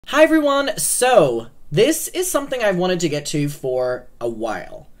Hi everyone, so this is something I've wanted to get to for a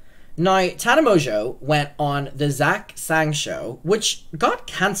while. Now, Tana Mongeau went on the Zach Sang show, which got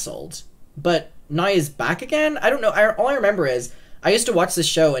cancelled, but now is back again? I don't know, all I remember is, I used to watch this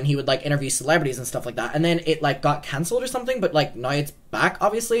show and he would like interview celebrities and stuff like that, and then it like got cancelled or something, but like now it's back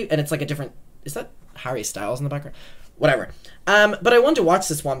obviously, and it's like a different, is that Harry Styles in the background? Whatever. But I wanted to watch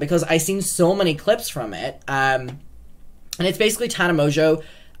this one because I seen so many clips from it, and it's basically Tana Mongeau.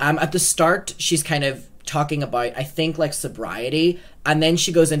 At the start, she's kind of talking about, I think, like, sobriety, and then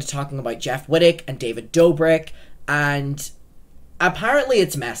she goes into talking about Jeff Wittek and David Dobrik, and apparently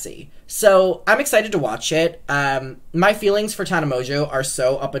it's messy. So, I'm excited to watch it. My feelings for Tana Mongeau are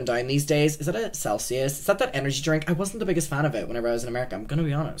so up and down these days. Is that a Celsius? Is that energy drink? I wasn't the biggest fan of it whenever I was in America, I'm gonna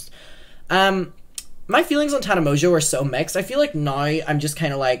be honest. My feelings on Tana Mongeau are so mixed. I feel like now I'm just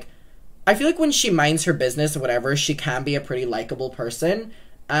kind of like, I feel like when she minds her business or whatever, she can be a pretty likable person.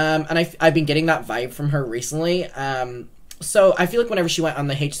 And I've been getting that vibe from her recently. So I feel like whenever she went on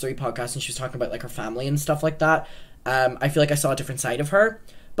the H3 podcast and she was talking about like her family and stuff like that, I feel like I saw a different side of her.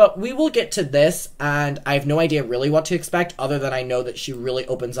 But we will get to this, and I have no idea really what to expect, other than I know that she really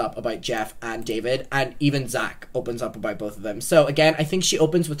opens up about Jeff and David, and even Zach opens up about both of them. So again, I think she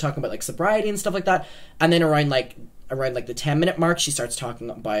opens with talking about like sobriety and stuff like that, and then around the 10-minute mark, she starts talking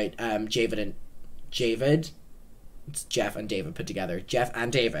about Javid. It's Jeff and David put together. Jeff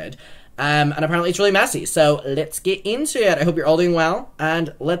and David. And apparently it's really messy. So let's get into it. I hope you're all doing well.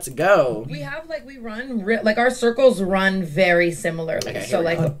 And let's go. We have, our circles run very similarly. Okay,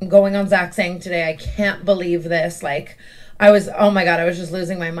 so, going on Zach Sang today, I can't believe this. I was just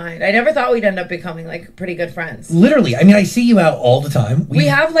losing my mind. I never thought we'd end up becoming, pretty good friends. Literally. I mean, I see you out all the time.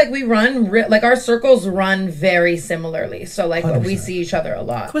 Our circles run very similarly. So, 100%. We see each other a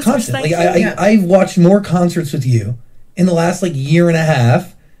lot. Constantly. I've watched more concerts with you in the last, year and a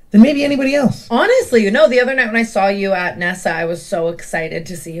half than maybe anybody else. Honestly, the other night when I saw you at Nessa, I was so excited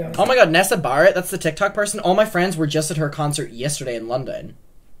to see you. Oh my god, Nessa Barrett, that's the TikTok person. All my friends were just at her concert yesterday in London.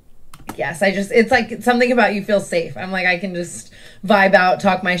 Yes, it's something about you feels safe. I'm I can just vibe out,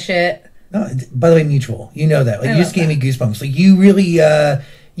 talk my shit. No, by the way, mutual. You know that. You just gave me goosebumps. You really,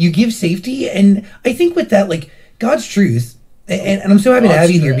 you give safety. And I think with that, God's truth, and I'm so happy to have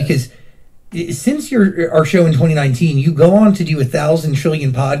you here because since our show in 2019, you go on to do 1,000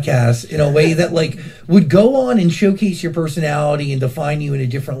 trillion podcasts in a way that would go on and showcase your personality and define you in a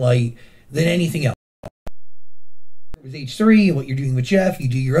different light than anything else. It was H3 and what you're doing with Jeff. You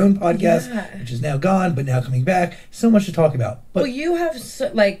do your own podcast, which is now gone, but now coming back. So much to talk about. But you have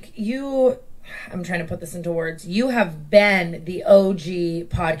I'm trying to put this into words. You have been the OG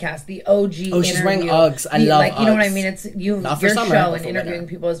podcast, the OG interview. Oh, she's wearing Uggs. I love Uggs. You know what I mean? It's your show and interviewing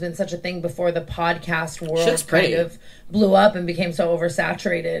people has been such a thing before the podcast world kind of blew up and became so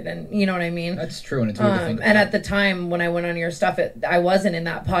oversaturated. And you know what I mean? That's true. And it's weird to think about. And at the time when I went on your stuff, I wasn't in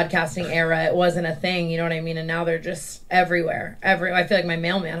that podcasting era. It wasn't a thing. You know what I mean? And now they're just everywhere. I feel like my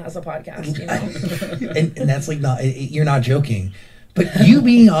mailman has a podcast. You know? and that's you're not joking. But you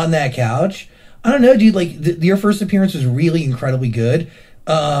being on that couch, I don't know, dude, your first appearance was really incredibly good.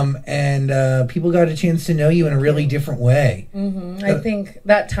 And people got a chance to know you in a really different way. Mm-hmm. I think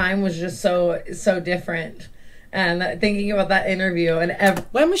that time was just so different. And thinking about that interview and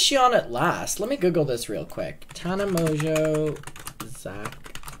when was she on it last? Let me Google this real quick. Tana Mongeau, Zach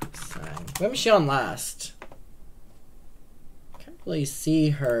Sang. When was she on last? Can't really see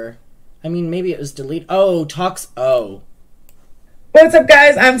her. I mean, maybe it was deleted. Oh, Talks. Oh. What's up,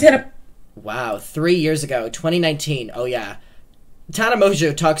 guys? I'm Tana. Wow, 3 years ago, 2019. Oh, yeah. Tana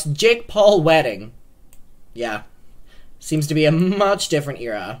Mongeau talks Jake Paul wedding. Yeah. Seems to be a much different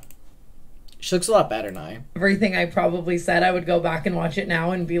era. She looks a lot better now. Everything I probably said, I would go back and watch it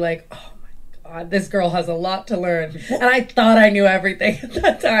now and be like, oh my god, this girl has a lot to learn. And I thought I knew everything at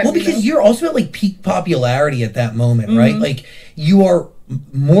that time. Well, because you're also at peak popularity at that moment, right? You are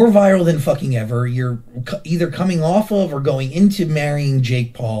more viral than fucking ever. You're either coming off of or going into marrying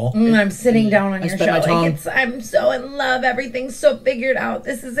Jake Paul. I'm sitting down on your show. I'm so in love. Everyth's so figured out.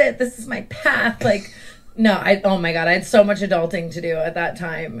 This is it. This is my path. No, oh my god, I had so much adulting to do at that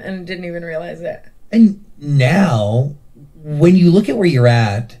time and didn't even realize it. And now, when you look at where you're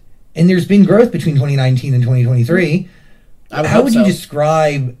at, and there's been growth between 2019 and 2023, how would you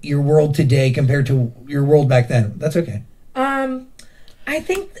describe your world today compared to your world back then? That's okay. I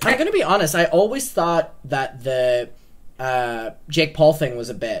think... I'm going to be honest, I always thought that the Jake Paul thing was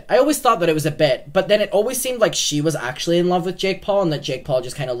a bit. I always thought that it was a bit, but then it always seemed like she was actually in love with Jake Paul and that Jake Paul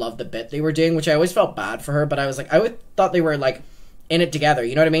just kind of loved the bit they were doing, which I always felt bad for her, but I was I always thought they were in it together,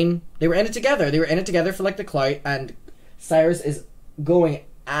 you know what I mean? They were in it together. They were in it together for the clout, and Cyrus is going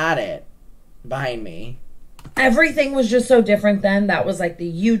at it behind me. Everything was just so different then. That was like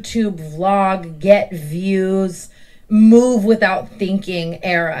the YouTube vlog, get views, move without thinking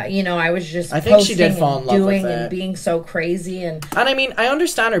era. You know, I was just I think she did fall in love doing with it. And being so crazy. And I mean, I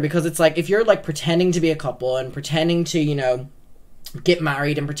understand her, because it's like, if you're like pretending to be a couple and pretending to, you know, get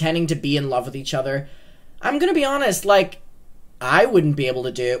married and pretending to be in love with each other, I'm gonna be honest, like, I wouldn't be able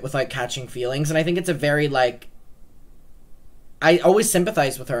to do it without catching feelings. And I think it's a very, like, I always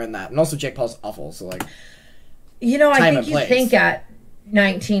sympathize with her in that. And also Jake Paul's awful, so like, you know, I think you think at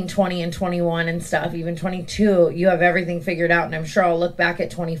 19, 20, and 21 and stuff, even 22, you have everything figured out. And I'm sure I'll look back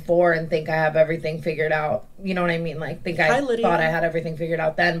at 24 and think I have everything figured out. You know what I mean? Like, think I thought I had everything figured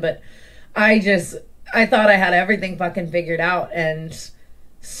out then, but I thought I had everything fucking figured out, and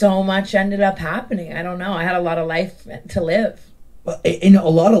so much ended up happening. I don't know. I had a lot of life to live. Well, and a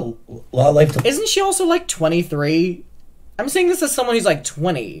lot of life to Isn't she also like 23? I'm saying this as someone who's like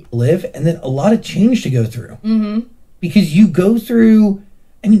 20. live, and then a lot of change to go through. Mm-hmm. Because you go through,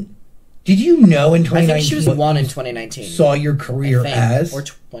 I mean, did you know in 2019? I think she was 1 in 2019. Saw your career as? Or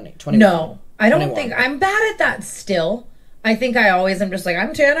 20. No, I don't 21. think, I'm bad at that still. I think I always am just like,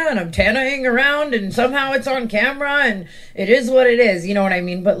 I'm Tana, and I'm Tana-ing around, and somehow it's on camera, and it is what it is. You know what I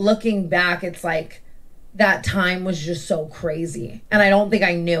mean? But looking back, it's like, that time was just so crazy. And I don't think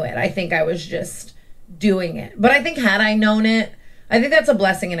I knew it. I think I was just doing it. But I think had I known it, I think that's a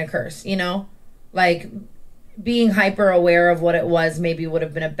blessing and a curse, you know? Like, being hyper aware of what it was maybe would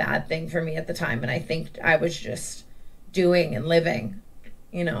have been a bad thing for me at the time. And I think I was just doing and living,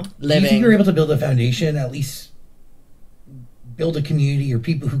 you know? Do you think you were able to build a foundation, at least build a community or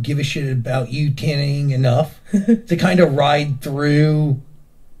people who give a shit about you tanning enough to kind of ride through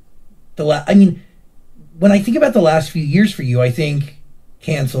I mean, when I think about the last few years for you, I think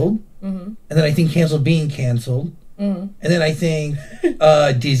canceled, and then I think canceled being canceled, and then I think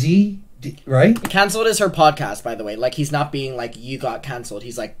Dizzy, right? Canceled is her podcast, by the way. Like, he's not being like, you got canceled.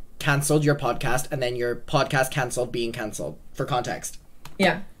 He's like, canceled your podcast, and then your podcast canceled being canceled, for context.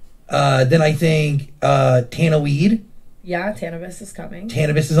 Yeah. Then I think Tana Weed. Yeah, Tanabis is coming.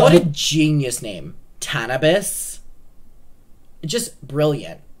 Tanabis is What on. a genius name. Tanabis. Just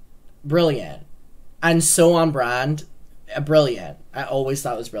brilliant. Brilliant. And so on brand. Brilliant. I always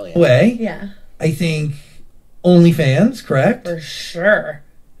thought it was brilliant. Way. Yeah. I think OnlyFans, correct? For sure.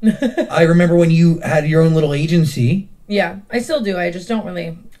 I remember when you had your own little agency. Yeah, I still do. I just don't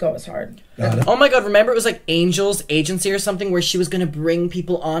really go as hard. Got it. Oh my god, remember it was like Angel's Agency or something where she was going to bring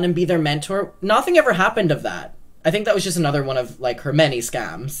people on and be their mentor? Nothing ever happened of that. I think that was just another one of like her many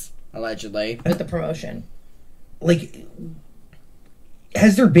scams, allegedly. With the promotion. Like,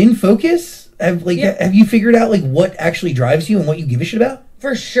 has there been focus? Have you figured out like what actually drives you and what you give a shit about?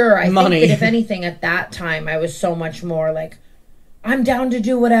 For sure. I Money. think that if anything at that time I was so much more like, I'm down to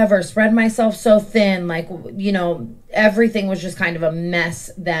do whatever, spread myself so thin, like, you know, everything was just kind of a mess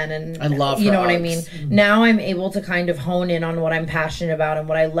then. And I love you her know what I arcs. mean? Now I'm able to kind of hone in on what I'm passionate about and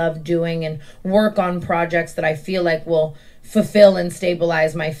what I love doing and work on projects that I feel like will fulfill and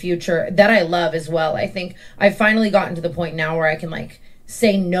stabilize my future that I love as well. I think I've finally gotten to the point now where I can like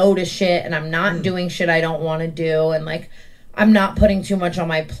say no to shit and I'm not doing shit I don't want to do, and like I'm not putting too much on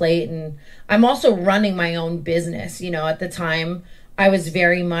my plate, and I'm also running my own business. You know, at the time I was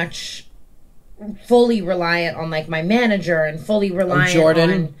very much fully reliant on like my manager and fully reliant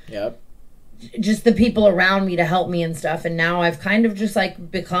on Yep. just the people around me to help me and stuff. And now I've kind of just like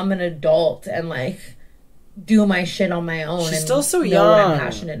become an adult and like do my shit on my own. She's and still so know what I'm young.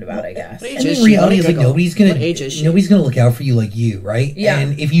 passionate about, I guess. What age I is mean, she? reality is like What nobody's age is she? gonna look out for you like you, right? Yeah.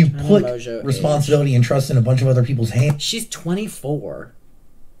 And if you put Mongeau responsibility and trust in a bunch of other people's hands, She's 24.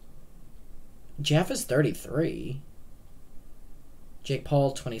 Jeff is 33. Jake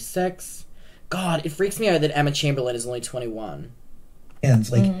Paul, 26. God, it freaks me out that Emma Chamberlain is only 21.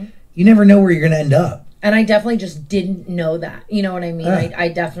 like you never know where you're gonna end up. And I definitely just didn't know that. You know what I mean? I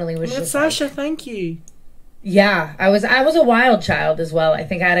definitely was But just Sasha, like, thank you. yeah, I was a wild child as well. I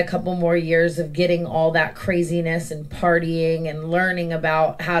think I had a couple more years of getting all that craziness and partying and learning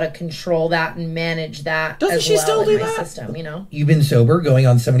about how to control that and manage that. Doesn't as she well still in do my that? system, you know? You've been sober, going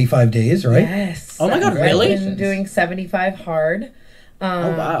on 75 days, right? Yes. Oh my God, I've really? been doing 75 hard.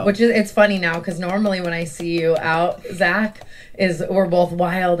 Oh, wow. Which is, it's funny now because normally when I see you out, Zach, is we're both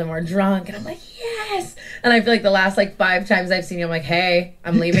wild and we're drunk and I'm like, yes. And I feel like the last like 5 times I've seen you, I'm like, hey,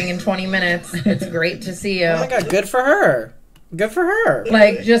 I'm leaving in 20 minutes. It's great to see you. Oh my god, good for her. Good for her.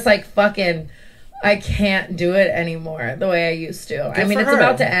 Like, just like fucking, I can't do it anymore the way I used to. I mean, for it's her.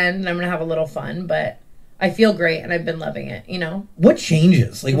 about to end and I'm going to have a little fun, but I feel great and I've been loving it, you know? What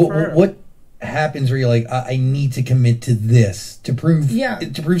changes? Like Good for her. what happens where you're like, I need to commit to this to prove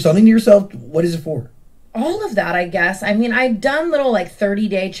something to yourself? What is it for? All of that, I guess. I mean, I've done little like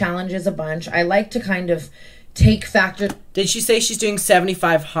 30-day challenges a bunch. I like to kind of take factors. Did she say she's doing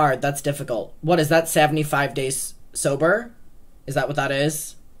 75 hard? That's difficult. What is that, 75 days sober? Is that what that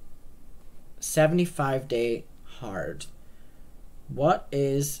is? 75-day hard. What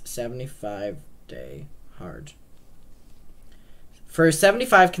is 75-day hard? For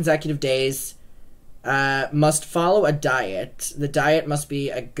 75 consecutive days, must follow a diet. The diet must be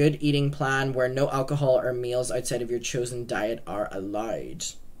a good eating plan where no alcohol or meals outside of your chosen diet are allowed.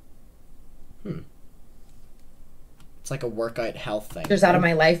 It's like a workout health thing. Out of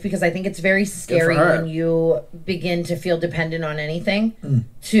my life, because I think it's very scary when you begin to feel dependent on anything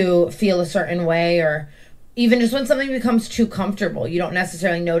to feel a certain way, or even just when something becomes too comfortable. You don't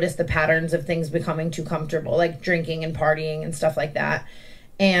necessarily notice the patterns of things becoming too comfortable, like drinking and partying and stuff like that.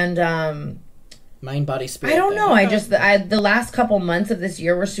 And mind, body, spirit. I don't know. The last couple months of this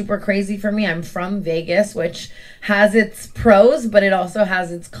year were super crazy for me. I'm from Vegas, which has its pros, but it also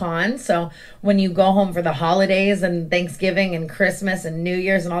has its cons. So when you go home for the holidays and Thanksgiving and Christmas and New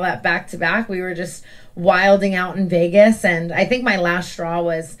Year's and all that back to back, we were just wilding out in Vegas. And I think my last straw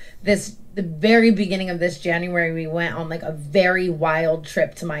was the very beginning of this January, we went on like a very wild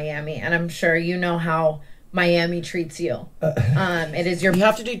trip to Miami. And I'm sure you know how Miami treats you. It is you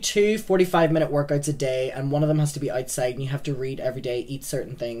have to do 2 45-minute workouts a day, and one of them has to be outside, and you have to read every day, eat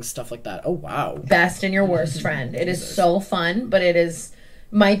certain things, stuff like that. Oh wow. Best and your worst friend. It is so fun, but it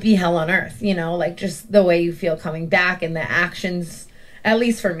might be hell on earth, like just the way you feel coming back and the actions, at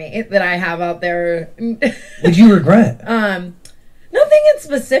least for me, that I have out there. Would you regret? Nothing in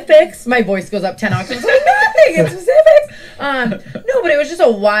specifics. My voice goes up 10 octaves. Like, nothing in specifics. No, but it was just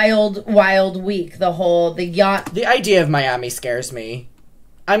a wild, wild week. The yacht. The idea of Miami scares me.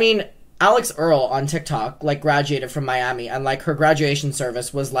 I mean, Alex Earl on TikTok, graduated from Miami, and, her graduation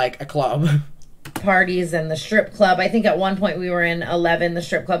service was, a club. Parties and the strip club. I think at one point we were in 11, the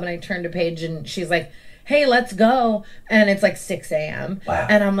strip club, and I turned to Paige, and she's like, hey, let's go. And it's 6 a.m. Wow.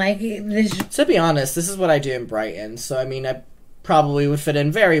 And I'm like, To be honest, this is what I do in Brighton, so, I mean, I probably would fit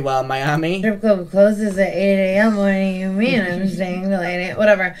in very well in Miami. Strip club closes at 8 a.m. What do you mean? I'm staying till 8 a.m.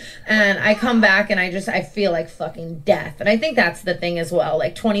 Whatever. And I come back and I feel like fucking death. And I think that's the thing as well.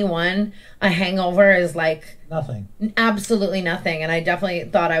 21, a hangover is nothing. Absolutely nothing. And I definitely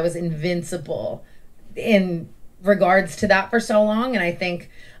thought I was invincible in regards to that for so long. And I think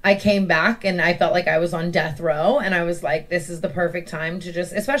I came back and I felt like I was on death row. And I was like, this is the perfect time to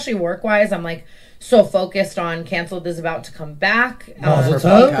just, especially work-wise, I'm so focused on Canceled is about to come back April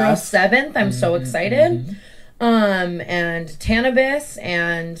 7th. I'm so excited. And Tannabis,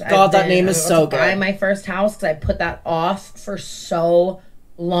 and God, that name is so good. Buy my first house because I put that off for so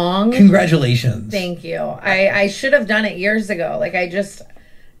long. Congratulations. Thank you. I should have done it years ago.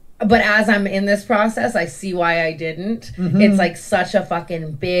 But as I'm in this process, I see why I didn't. It's such a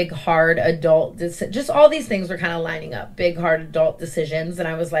fucking big, hard adult just all these things were kind of lining up. Big, hard adult decisions. And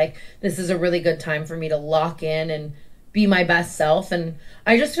I was like, this is a really good time for me to lock in and be my best self. And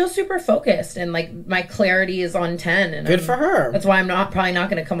I just feel super focused. And my clarity is on 10. And good for her. That's why I'm probably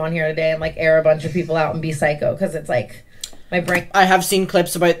not going to come on here today and air a bunch of people out and be psycho. Because it's my brain. I have seen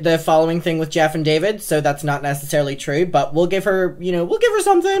clips about the following thing with Jeff and David, so that's not necessarily true, but we'll give her,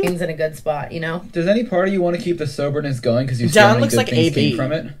 something. He's in a good spot, Does any part of you want to keep the soberness going because you see Dan how looks good things AB. came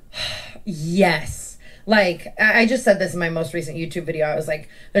from it? Yes. I just said this in my most recent YouTube video. I was like,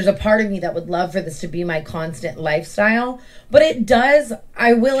 there's a part of me that would love for this to be my constant lifestyle, but it does,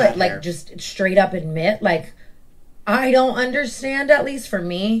 I will just straight up admit, I don't understand, at least for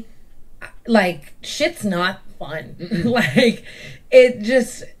me, shit's not fun. It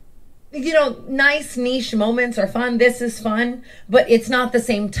just, nice niche moments are fun. This is fun, but it's not the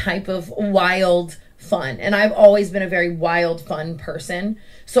same type of wild fun. And I've always been a very wild, fun person.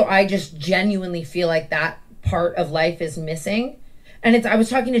 So I just genuinely feel like that part of life is missing. And I was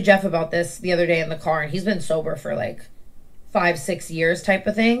talking to Jeff about this the other day in the car, and he's been sober for 5-6 years type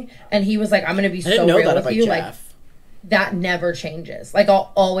of thing. And he was like, I'm going to be so real with you. Jeff. That never changes.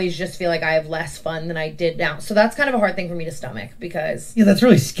 I'll always just feel like I have less fun than I did now. So that's kind of a hard thing for me to stomach because... Yeah, that's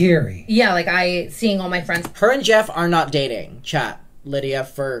really scary. Yeah, seeing all my friends... Her and Jeff are not dating. Chat. Lydia,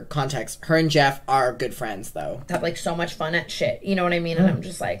 for context. Her and Jeff are good friends, though. Have, so much fun at shit. You know what I mean? And I'm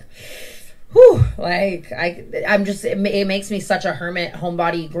just whew. I'm just... It makes me such a hermit,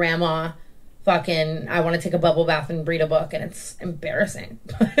 homebody, grandma... Fucking, I want to take a bubble bath and read a book, and it's embarrassing.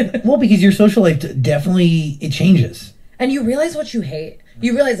 Well, because your social life definitely, it changes. And you realize what you hate.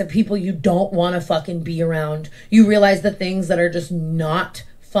 You realize the people you don't want to fucking be around. You realize the things that are just not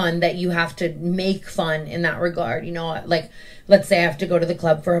fun that you have to make fun in that regard. You know, like, let's say I have to go to the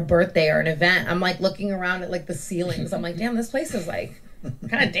club for a birthday or an event. I'm like looking around at like the ceilings. I'm like, damn, this place is like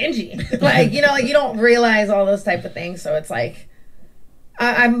kind of dingy. Like, you know, like you don't realize all those type of things. So it's like,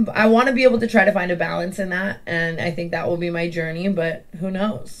 I want to be able to try to find a balance in that. And I think that will be my journey, but who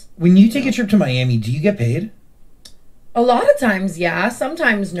knows? When you take a trip to Miami, do you get paid? A lot of times, yeah.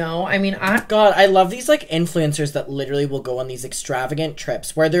 Sometimes, no. I mean, God, I love these, like, influencers that literally will go on these extravagant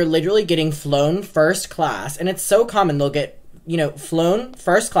trips where they're literally getting flown first class. And it's so common. They'll get, you know, flown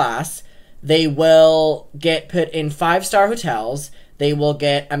first class. They will get put in 5-star hotels. They will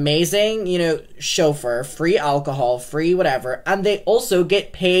get amazing, you know, chauffeur, free alcohol, free whatever. And they also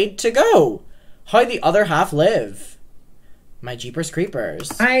get paid to go. How the other half live. My Jeepers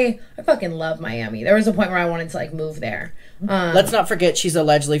Creepers. I fucking love Miami. There was a point where I wanted to, like, move there. Let's not forget she's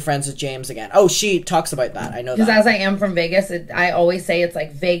allegedly friends with James again. Oh, she talks about that. I know that. Because as I am from Vegas, I always say it's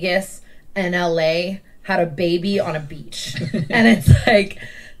like Vegas and LA had a baby on a beach. And it's like,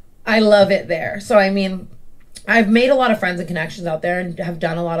 I love it there. So, I mean, I've made a lot of friends and connections out there and have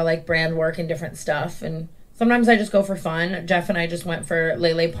done a lot of, like, brand work and different stuff. And sometimes I just go for fun. Jeff and I just went for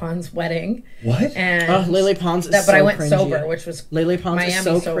Lele Pond's wedding. What? And Lele Pond's is so but I went cringy. sober, which was Lele Pond's Miami is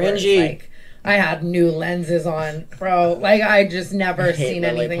so sober. cringy. Like, I had new lenses on, bro. Like, I just never seen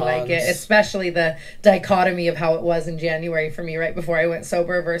Lele anything Pond's. like it. Especially the dichotomy of how it was in January for me right before I went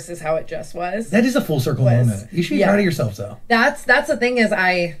sober versus how it just was. That is a full circle moment. You should be proud of yourself, though. That's the thing is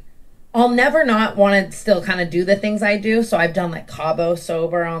I'll never not want to still kind of do the things I do. So I've done like Cabo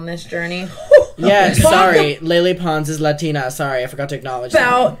sober on this journey. Yeah, sorry. Lele Pons is Latina. Sorry, I forgot to acknowledge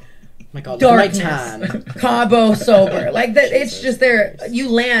about that. My God, darkness. my tan. Cabo sober. Like that. It's just you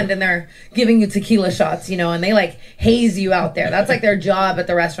land and they're giving you tequila shots, you know, and they like haze you out there. That's like their job at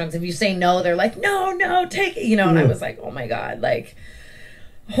the restaurants. If you say no, they're like, no, take it, you know. And I was like, oh my God, like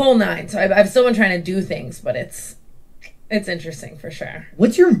whole nine. So I've still been trying to do things, but it's interesting for sure.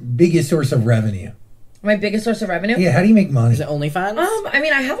 What's your biggest source of revenue? My biggest source of revenue? Yeah, how do you make money? Is it OnlyFans? I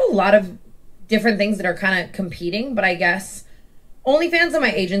mean, I have a lot of different things that are kind of competing, but I guess OnlyFans and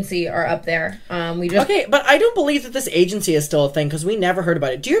my agency are up there. Okay, but I don't believe that this agency is still a thing because we never heard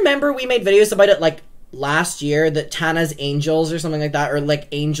about it. Do you remember we made videos about it like last year, that Tana's Angels or something like that, or like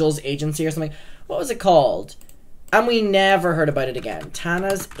Angels Agency or something? What was it called? And we never heard about it again.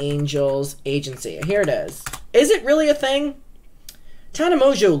 Tana's Angels Agency. Here it is. Is it really a thing? Tana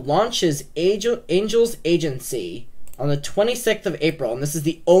Mongeau launches Angels Agency on the 26th of April. And this is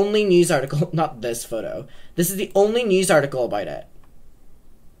the only news article. Not this photo. This is the only news article about it.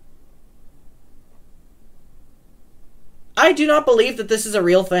 I do not believe that this is a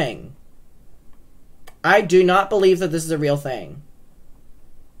real thing. I do not believe that this is a real thing.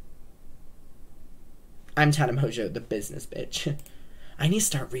 I'm Tana Mongeau, the business bitch. I need to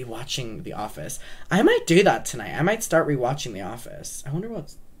start rewatching The Office. I might do that tonight. I might start rewatching The Office. I wonder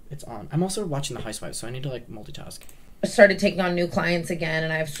what it's on. I'm also watching The Housewives, so I need to like multitask. I started taking on new clients again,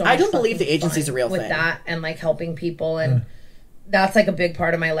 and I have so much I don't believe the agency's a real with thing. that, and like helping people, and that's like a big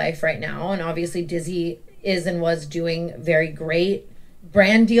part of my life right now. And obviously, Dizzy is and was doing very great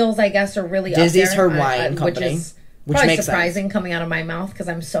brand deals. I guess are really Dizzy's up there, her wine company, which is which probably makes surprising sense. coming out of my mouth because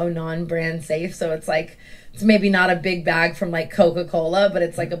I'm so non-brand safe. So it's like it's maybe not a big bag from like Coca-Cola, but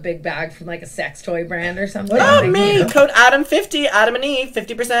it's like a big bag from like a sex toy brand or something. Oh, me! You know? Code Adam50, Adam and Eve,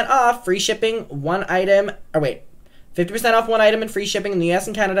 50% off, free shipping, one item. Or wait, 50% off one item and free shipping in the US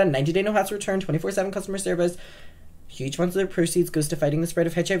and Canada, 90-day no hassle return, 24/7 customer service. Huge funds of their proceeds goes to fighting the spread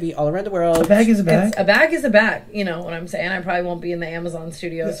of HIV all around the world. A bag is a bag. A bag is a bag. You know what I'm saying? I probably won't be in the Amazon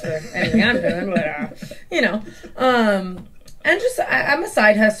studios for anything I'm doing, but you know. And just I'm a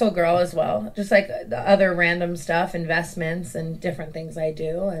side hustle girl as well. Just like the other random stuff, investments and different things I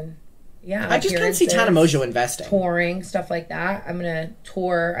do, and yeah. I just can't see Tana Mongeau investing. Touring, stuff like that. I'm gonna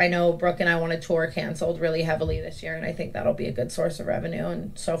tour. I know Brooke and I want a tour canceled really heavily this year, and I think that'll be a good source of revenue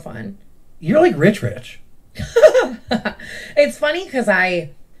and so fun. You're like rich. It's funny because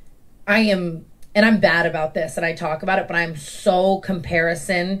I am, and I'm bad about this, and I talk about it, but I'm so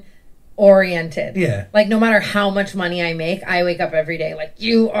comparison oriented. Yeah. Like no matter how much money I make, I wake up every day like,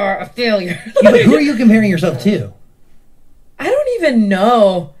 you are a failure. Yeah, but who are you comparing yourself to? I don't even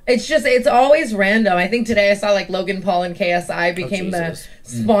know. It's always random. I think today I saw like Logan Paul and KSI became the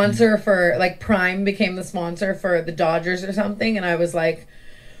sponsor for like Prime became the sponsor for the Dodgers or something, and I was like,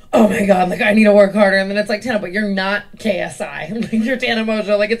 oh my God, like I need to work harder. And then it's like, Tana, but you're not KSI. Like you're Tana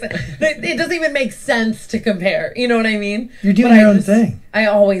Mongeau. Like it doesn't even make sense to compare. You know what I mean? You're doing your own thing. I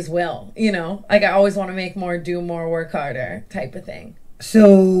always will, you know? Like I always want to make more, do more, work harder type of thing.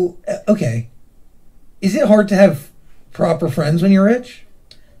 So, okay. Is it hard to have proper friends when you're rich?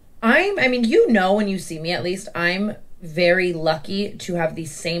 I mean, you know, when you see me, at least, I'm very lucky to have the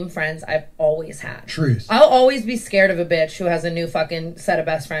same friends I've always had. Truth. I'll always be scared of a bitch who has a new fucking set of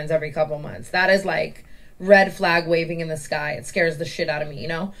best friends every couple months. That is like red flag waving in the sky. It scares the shit out of me, you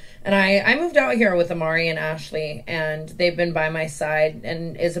know? And I moved out here with Amari and Ashley, and they've been by my side,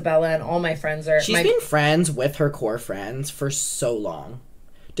 and Isabella, and all my friends are... She's been friends with her core friends for so long.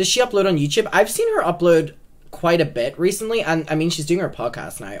 Does she upload on YouTube? I've seen her upload quite a bit recently, and I mean, she's doing her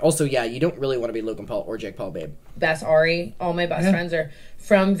podcast now. Also, yeah, you don't really want to be Logan Paul or Jake Paul, babe. Best Ari, all my best friends are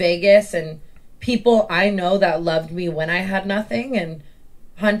from Vegas, and people I know that loved me when I had nothing, and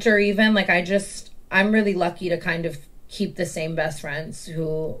Hunter even, like, I'm really lucky to kind of keep the same best friends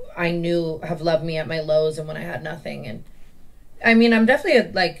who I knew have loved me at my lows and when I had nothing. And I mean, I'm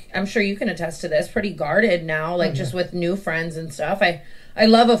definitely, like, I'm sure you can attest to this, pretty guarded now, like, just with new friends and stuff. I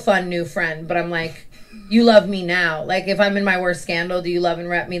love a fun new friend, but I'm like, you love me now. Like, if I'm in my worst scandal, do you love and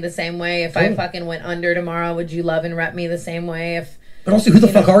rep me the same way? If I fucking went under tomorrow, would you love and rep me the same way? But also, who the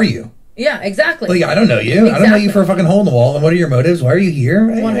fuck are you? Yeah, exactly. Like, I don't know you. Exactly. I don't know you for a fucking hole in the wall. And what are your motives? Why are you here?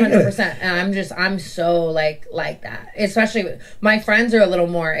 100%. And I'm so like that. Especially, my friends are a little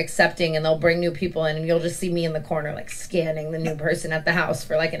more accepting, and they'll bring new people in, and you'll just see me in the corner, like, scanning the new person at the house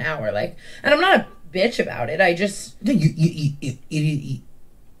for like an hour. Like, and I'm not a bitch about it. I just...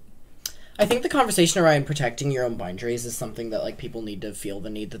 I think the conversation around protecting your own boundaries is something that, like, people need to feel the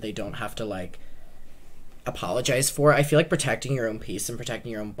need that they don't have to, like, apologize for. I feel like protecting your own peace and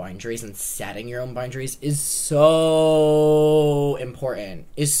protecting your own boundaries and setting your own boundaries is so important.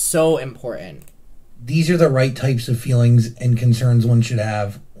 These are the right types of feelings and concerns one should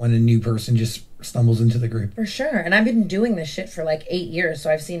have when a new person just stumbles into the group. For sure. And I've been doing this shit for like 8 years,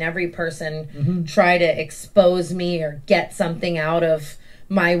 so I've seen every person try to expose me or get something out of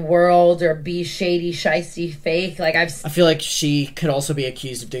my world or be shady, shisty, fake. Like, I feel like she could also be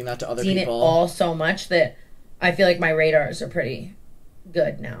accused of doing that to other people. Seen it all so much that I feel like my radars are pretty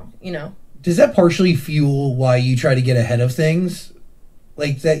good now, you know? Does that partially fuel why you try to get ahead of things,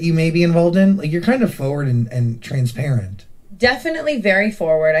 like, that you may be involved in? Like, you're kind of forward and transparent. Definitely very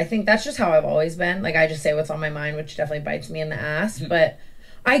forward. I think that's just how I've always been. Like, I just say what's on my mind, which definitely bites me in the ass. But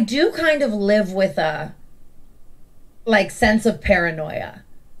I do kind of live with a, like, sense of paranoia,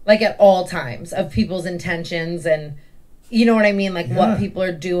 like, at all times, of people's intentions, and you know what I mean, like, what people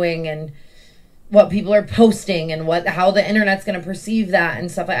are doing and what people are posting and how the internet's going to perceive that and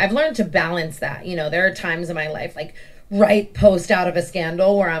stuff. I've learned to balance that. You know, there are times in my life, like, right post out of a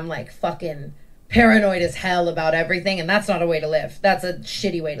scandal, where I'm like fucking paranoid as hell about everything, and that's not a way to live. That's a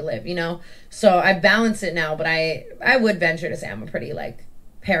shitty way to live, you know? So I balance it now, but I would venture to say I'm a pretty, like,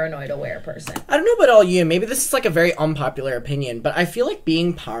 paranoid aware person. I don't know about all you, maybe this is like a very unpopular opinion, but I feel like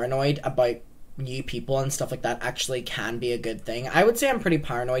being paranoid about new people and stuff like that actually can be a good thing. I would say I'm pretty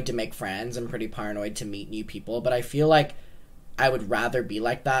paranoid to make friends and pretty paranoid to meet new people, but I feel like I would rather be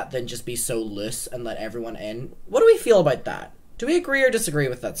like that than just be so loose and let everyone in. What do we feel about that? Do we agree or disagree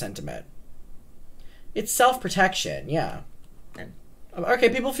with that sentiment? It's self-protection, yeah. Okay,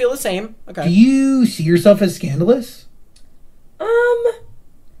 people feel the same. Okay. Do you see yourself as scandalous?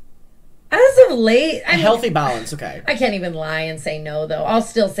 As of late, a healthy balance, okay. I can't even lie and say no, though. I'll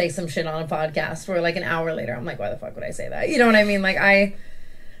still say some shit on a podcast where, like, an hour later, I'm like, why the fuck would I say that? You know what I mean? Like, I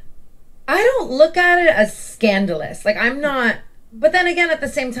don't look at it as scandalous. Like, I'm not... But then again, at the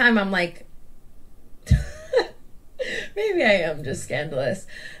same time, I'm like... maybe I am just scandalous.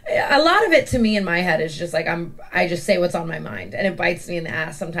 A lot of it, to me, in my head, is just like, I just say what's on my mind, and it bites me in the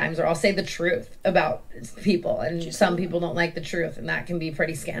ass sometimes, or I'll say the truth about people, and some people don't like the truth, and that can be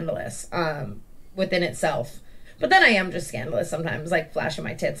pretty scandalous within itself. But then I am just scandalous sometimes, like flashing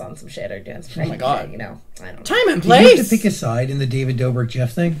my tits on some shit or doing some shit, you know. I don't know. Time and place. Do you have to pick a side in the David Dobrik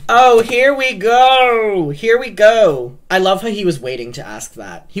Jeff thing? Oh, here we go. I love how he was waiting to ask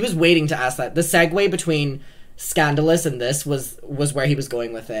that. The segue between scandalous and this was where he was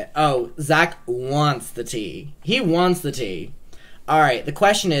going with it. Oh, Zach wants the tea. He wants the tea. All right, the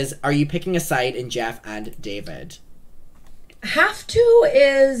question is, are you picking a side in Jeff and David? Have to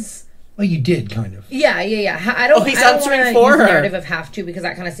is... Well, you did, kind of. Yeah. I don't. He's answering for her. The narrative of have to, because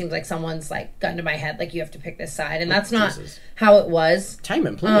that kind of seems like someone's like gun to my head, like you have to pick this side, and that's not how it was. Time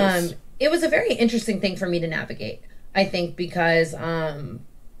and place. It was a very interesting thing for me to navigate, I think, because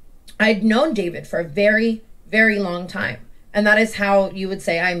I'd known David for a very, very long time, and that is how you would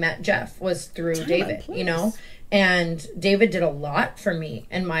say I met Jeff, was through David, you know. And David did a lot for me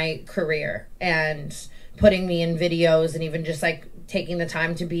in my career, and putting me in videos, and even just like taking the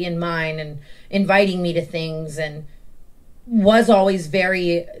time to be in mine and inviting me to things, and was always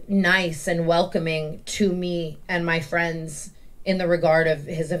very nice and welcoming to me and my friends in the regard of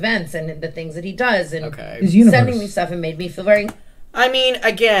his events and the things that he does, and sending me stuff, and made me feel very... I mean,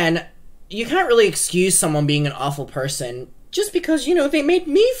 again, you can't really excuse someone being an awful person just because, you know, they made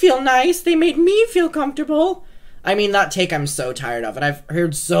me feel nice, they made me feel comfortable. I mean, that take I'm so tired of, and I've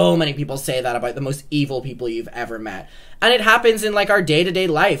heard so many people say that about the most evil people you've ever met. And it happens in, like, our day-to-day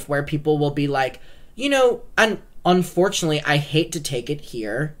life, where people will be like, you know, and unfortunately, I hate to take it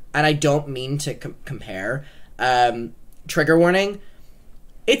here, and I don't mean to compare, trigger warning,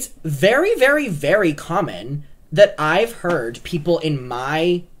 it's very, very, very common that I've heard people in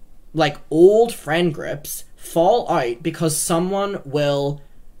my, like, old friend groups fall out because someone will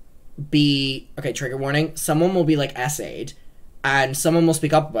be, okay, trigger warning, someone will be, like, essayed, and someone will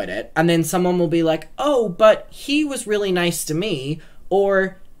speak up about it, and then someone will be like, oh, but he was really nice to me,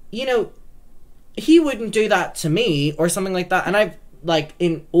 or, you know, he wouldn't do that to me, or something like that. And I've, like,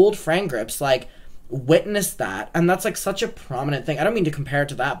 in old friend groups, like, witnessed that, and that's, like, such a prominent thing. I don't mean to compare it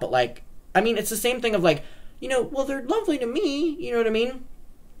to that, but, like, I mean, it's the same thing of, like, you know, well, they're lovely to me, you know what I mean?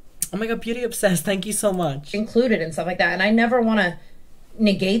 Oh my god, beauty obsessed, thank you so much. Included and stuff like that, and I never want to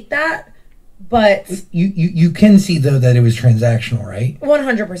negate that, but... You can see, though, that it was transactional, right?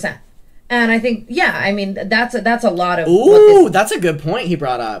 100%. And I think, yeah, I mean, that's a lot of... Ooh, that's a good point he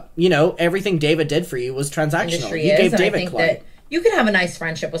brought up. You know, everything David did for you was transactional. You gave David clout. You can have a nice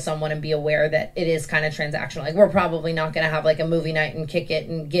friendship with someone and be aware that it is kind of transactional. Like, we're probably not going to have, like, a movie night and kick it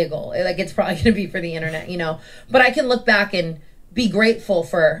and giggle. Like, it's probably going to be for the internet, you know. But I can look back and be grateful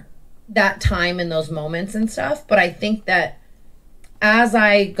for that time and those moments and stuff. But I think that as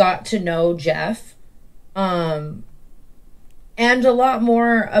I got to know Jeff, and a lot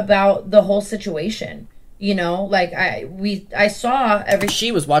more about the whole situation, you know, like I saw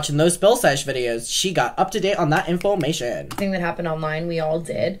she was watching those Spill Sesh videos. She got up to date on that information. Thing that happened online, we all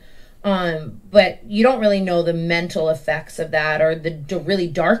did. But you don't really know the mental effects of that, or the really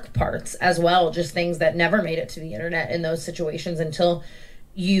dark parts as well. Just things that never made it to the internet in those situations until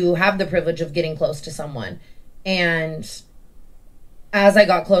you have the privilege of getting close to someone. And as I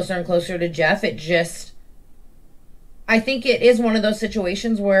got closer and closer to Jeff, I think it is one of those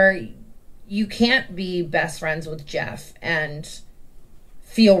situations where you can't be best friends with Jeff and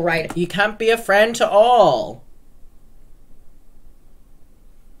feel right. You can't be a friend to all.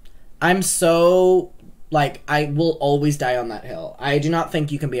 I'm so, like, I will always die on that hill. I do not think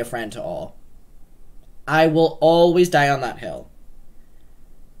you can be a friend to all. I will always die on that hill.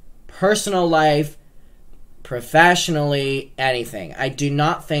 Personal life, professionally, anything. I do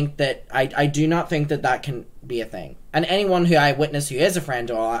not think that that can be a thing. And anyone who I witness who is a friend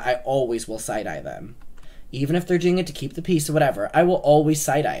to all, I always will side-eye them. Even if they're doing it to keep the peace or whatever, I will always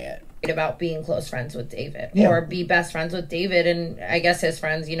side-eye it. About being close friends with David, or be best friends with David, and I guess his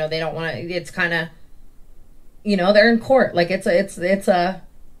friends, you know, they don't want to, it's kind of, you know, they're in court. Like, it's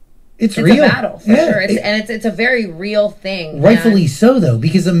real. A battle, for sure. It's a very real thing. Rightfully so, though,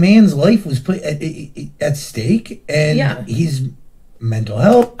 because a man's life was put at stake, and his mental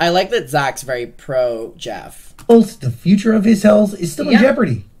health. I like that Zach's very pro Jeff. The future of his health is still in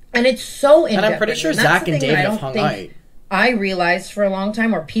jeopardy. And it's so in jeopardy. And I'm pretty sure Zach and David have hung out. I realized for a long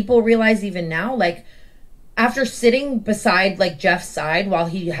time, or people realize even now, like, after sitting beside, like, Jeff's side while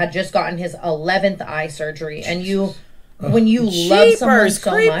he had just gotten his 11th eye surgery, and when you love someone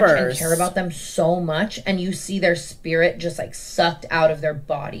so much and care about them so much, and you see their spirit just, like, sucked out of their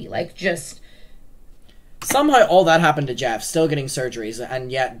body, like, just... Somehow all that happened to Jeff, still getting surgeries,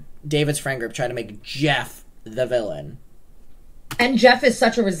 and yet David's friend group tried to make Jeff the villain. And Jeff is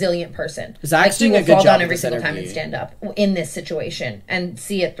such a resilient person. Zach's doing a good job. He will fall down every single time and stand up in this situation and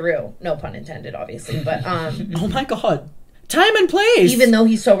see it through. No pun intended, obviously. But oh my god, time and place. Even though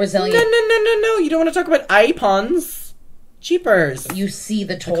he's so resilient. No. You don't want to talk about eye puns. Cheapers. You see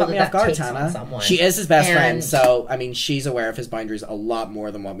the toll that takes Tana. On someone. She is his best friend, so I mean, she's aware of his boundaries a lot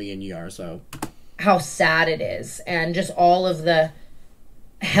more than what me and you are. So how sad it is, and just all of the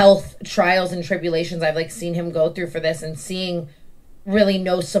health trials and tribulations I've, like, seen him go through for this, and seeing really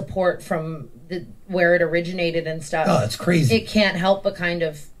no support from where it originated and stuff. Oh, it's crazy. It can't help but kind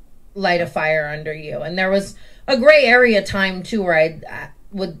of light a fire under you. And there was a gray area time too where I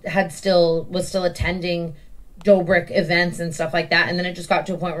was still attending Dobrik events and stuff like that, and then it just got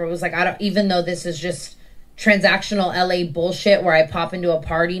to a point where it was like, even though this is just transactional LA bullshit where I pop into a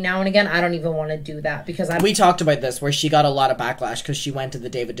party now and again, I don't even want to do that, because we talked about this where she got a lot of backlash because she went to the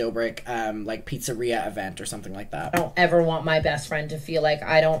David Dobrik like pizzeria event or something like that. I don't ever want my best friend to feel like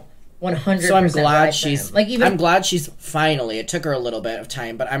I don't 100%. So I'm glad I'm glad she's finally, it took her a little bit of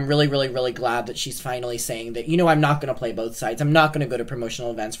time, but I'm really, really, really glad that she's finally saying that, you know, I'm not going to play both sides. I'm not going to go to promotional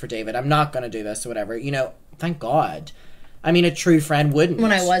events for David. I'm not going to do this or whatever. You know, thank God. I mean, a true friend wouldn't.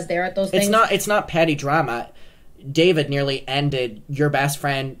 When I was there at those things. It's not petty drama. David nearly ended your best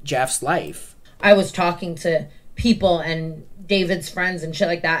friend Jeff's life. I was talking to people and David's friends and shit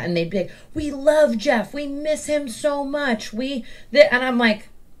like that, and they'd be like, "We love Jeff. We miss him so much. And I'm like,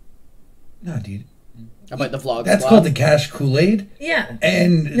 "No, dude." About the vlog. That's called the cash Kool-Aid. Yeah.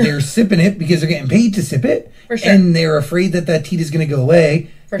 And they're sipping it because they're getting paid to sip it. For sure. And they're afraid that tea is going to go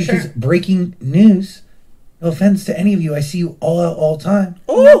away. For because sure. Breaking news. No offense to any of you. I see you all out all the time.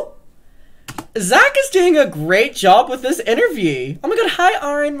 Oh! Zach is doing a great job with this interview. Oh my god, hi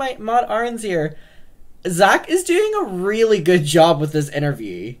Aaron, my mod Aaron's here. Zach is doing a really good job with this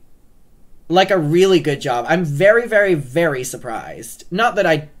interview. Like a really good job. I'm very, very, very surprised. Not that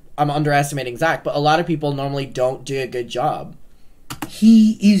I'm underestimating Zach, but a lot of people normally don't do a good job.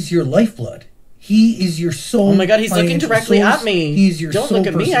 He is your lifeblood. He is your soul. Oh my god, he's looking directly source. at me. He's your don't soul look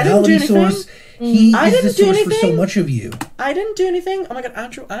at me. I didn't do anything. Source. He is the source for so much of you. I didn't do anything. Oh my god,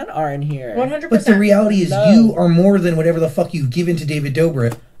 Andrew and Aaron here. 100%. But the reality is you are more than whatever the fuck you've given to David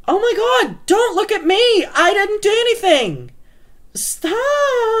Dobrik. Oh my god, don't look at me. I didn't do anything.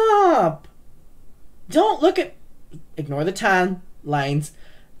 Stop. Don't look at... Ignore the tan lines.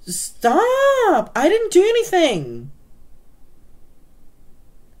 Stop. I didn't do anything.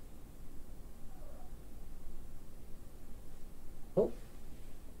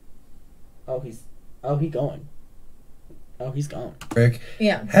 He's going. Oh, he's gone. Rick,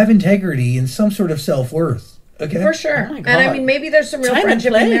 yeah. Have integrity and some sort of self-worth. Okay? For sure. Oh my and God. I mean, maybe there's some real Time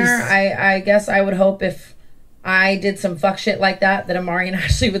friendship and in place. there. I guess I would hope if I did some fuck shit like that Amari and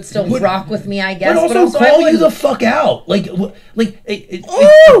Ashley would still rock with me, I guess. But also call you the fuck out. I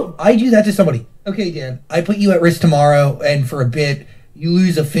do that to somebody. Okay, Dan, I put you at risk tomorrow, and for a bit, you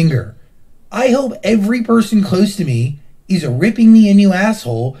lose a finger. I hope every person close to me is ripping me a new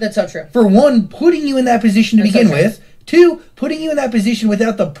asshole. That's so true. For one, putting you in that position to begin with. Two, putting you in that position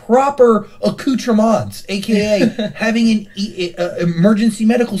without the proper accoutrements, a.k.a. having an emergency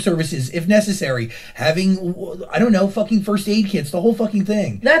medical services if necessary, having, I don't know, fucking first aid kits, the whole fucking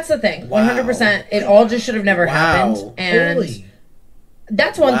thing. That's the thing. Wow. 100%. It all just should have never happened. And totally.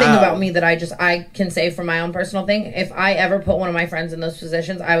 that's one thing about me that I can say from my own personal thing. If I ever put one of my friends in those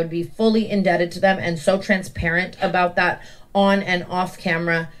positions, I would be fully indebted to them and so transparent about that on and off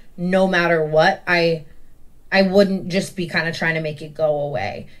camera, no matter what. I wouldn't just be kind of trying to make it go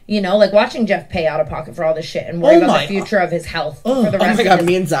away. You know, like watching Jeff pay out of pocket for all this shit and worry about the future of his health for the rest of his life. Oh my god,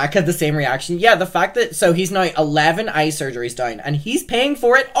 me and Zach had the same reaction. Yeah, the fact that, so he's now 11 eye surgeries down, and he's paying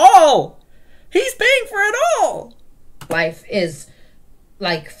for it all! He's paying for it all! Life is,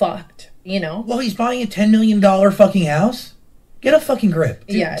 like, fucked, you know? Well, he's buying a $10 million fucking house? Get a fucking grip.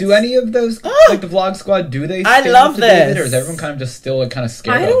 Do any of those, like the Vlog Squad, do they I stand love up to this. David, or is everyone kind of just still like, kind of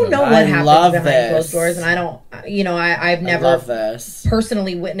scared I of don't him? know what I happens love behind this. closed doors, and I don't, you know, I've never love this.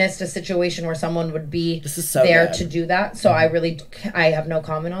 personally witnessed a situation where someone would be This is so there good. to do that. So I have no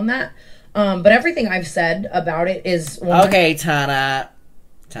comment on that. But everything I've said about it is... Okay, Tana.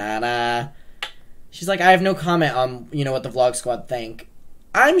 She's like, I have no comment on, what the Vlog Squad think.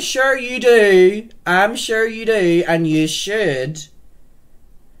 I'm sure you do. And you should.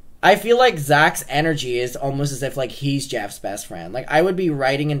 I feel like Zach's energy is almost as if, like, he's Jeff's best friend. Like, I would be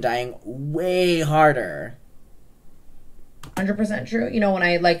writing and dying way harder. 100% true. You know, when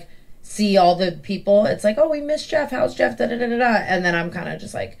I, like, see all the people, it's like, oh, we miss Jeff. How's Jeff? Da-da-da-da-da. And then I'm kind of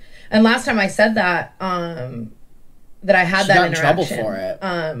just like... And last time I said that, that I had She that got in interaction. trouble for it.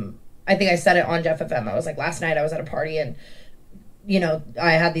 I think I said it on Jeff FM. I was like, last night I was at a party and,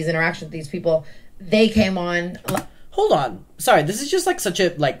 I had these interactions with these people. They came on... Hold on. Sorry, this is just like such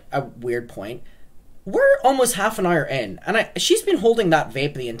a weird point. We're almost half an hour in, and she's been holding that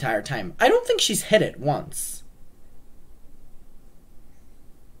vape the entire time. I don't think she's hit it once.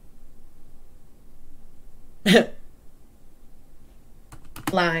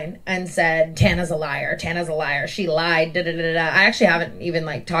 Line and said, Tana's a liar, she lied, da-da-da-da. I actually haven't even,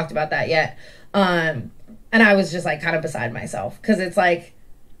 like, talked about that yet. And I was just, like, kind of beside myself, because it's like...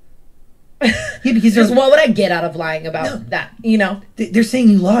 Yeah, because just what would I get out of lying about that, They're saying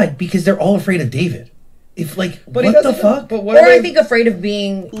you lied because they're all afraid of David. If, like, But what the fuck? But what or I think afraid of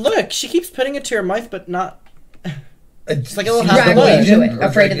being... Look, she keeps putting it to her mouth, but not... It's like a little drag dragged half into agent it, or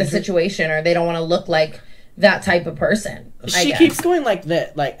afraid drag of the into it. situation, or they don't want to look like that type of person. I She guess. keeps going like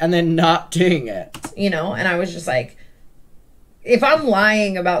that, and then not doing it. And I was just like, if I'm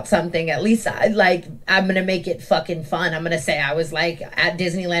lying about something, at least I'm gonna make it fucking fun. I'm gonna say I was like at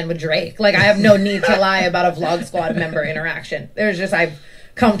Disneyland with Drake. Like, I have no need to lie about a Vlog Squad member interaction. I've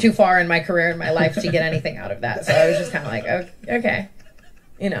come too far in my career and my life to get anything out of that. So I was just kind of like, okay,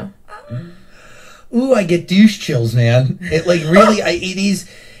 ooh, I get douche chills, man. It like really, it is.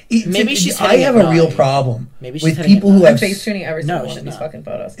 Maybe she's. I have a real problem with people who I'm have face tuning every single one of these fucking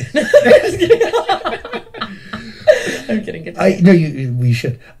photos. I'm kidding. We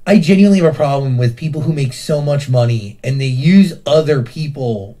should. I genuinely have a problem with people who make so much money and they use other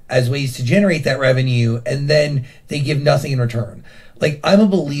people as ways to generate that revenue, and then they give nothing in return. Like, I'm a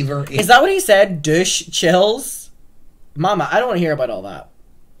believer in... Is that what he said? Douche chills? Mama, I don't want to hear about all that.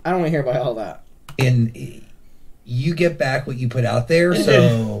 And you get back what you put out there,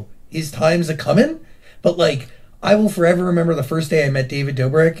 so his time's a-coming. But, like, I will forever remember the first day I met David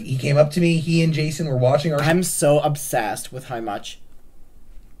Dobrik. He came up to me. He and Jason were watching our... I'm so obsessed with how much...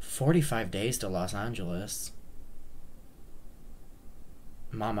 45 days to Los Angeles.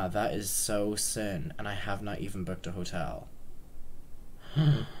 Mama, that is so soon, and I have not even booked a hotel.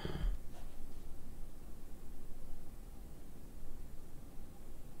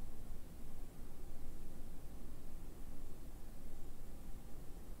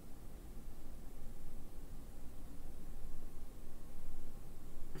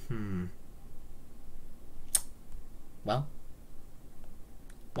 Well.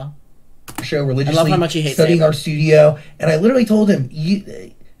 Show religiously. I love how much he hates studying our studio, and I literally told him,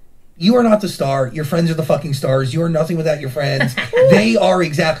 you are not the star. Your friends are the fucking stars. You are nothing without your friends. They are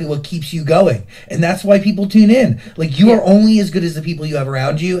exactly what keeps you going. And that's why people tune in. Like, you are only as good as the people you have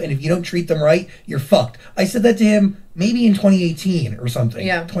around you, and if you don't treat them right, you're fucked. I said that to him maybe in 2018 or something.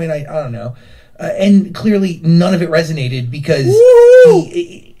 Yeah. 29, I don't know. And clearly none of it resonated because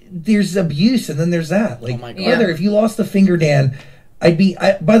there's abuse, and then there's that. Like, brother, if you lost a finger, Dan, by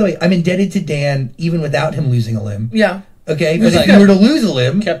the way, I'm indebted to Dan even without him losing a limb. Yeah. Okay, but if you were to lose a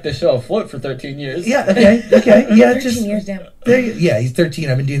limb... Kept the show afloat for 13 years. Yeah, okay. Yeah, 13 years, damn. Yeah, he's 13.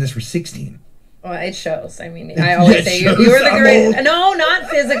 I've been doing this for 16. Well, it shows. I mean, I always say you were the greatest... No,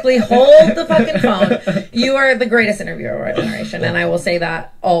 not physically. Hold the fucking phone. You are the greatest interviewer of our generation, and I will say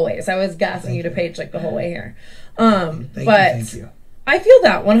that always. I was gassing you to Paige like the whole way here. Thank you. I feel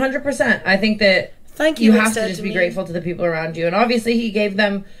that 100%. I think that... Thank you. You have to just be grateful to the people around you. And obviously he gave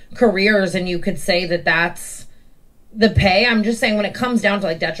them careers, and you could say that that's the pay. I'm just saying when it comes down to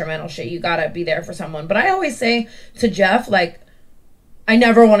like detrimental shit, you gotta be there for someone. But I always say to Jeff, like, I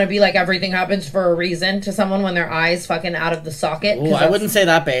never want to be like everything happens for a reason to someone when their eyes fucking out of the socket. Ooh, I wouldn't say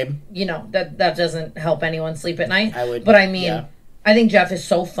that, babe. You know, that doesn't help anyone sleep at night. I would. But I mean, I think Jeff is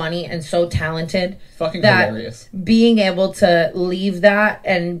so funny and so talented. Fucking hilarious. Being able to leave that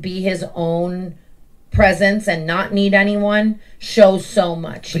and be his own presence and not need anyone shows so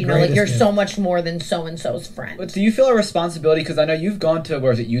much. You know, like, you're so much more than so-and-so's friend. But do you feel a responsibility, because I know you've gone to,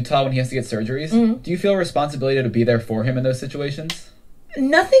 where is it, Utah, when he has to get surgeries? Mm-hmm. Do you feel a responsibility to be there for him in those situations?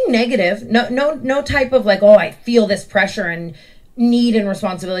 Nothing negative. No type of like, oh, I feel this pressure and need and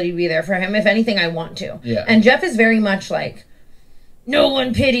responsibility to be there for him. If anything, I want to. Yeah. And Jeff is very much like, no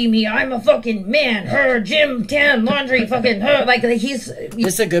one pity me. I'm a fucking man. Her, gym, tan, laundry, fucking her. Like, he's...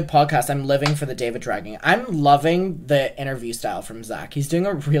 This is a good podcast. I'm living for the David dragging. I'm loving the interview style from Zach. He's doing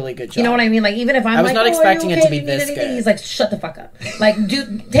a really good job. You know what I mean? Like, even if I was not expecting it to be this good. He's like, shut the fuck up. Like,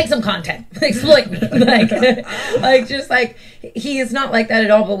 dude, take some content. Exploit me. Like, just like, he is not like that at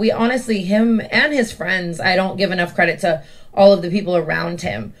all. But we honestly, him and his friends, I don't give enough credit to all of the people around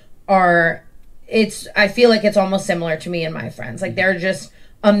him, are... I feel like it's almost similar to me and my friends. Like, they're just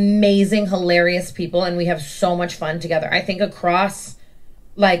amazing, hilarious people, and we have so much fun together. I think across,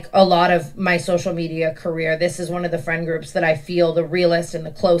 like, a lot of my social media career, this is one of the friend groups that I feel the realest and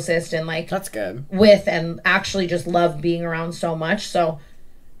the closest, and, like... That's good. With, and actually just love being around so much. So,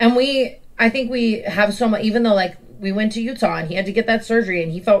 and I think we have so much, even though, like, we went to Utah, and he had to get that surgery,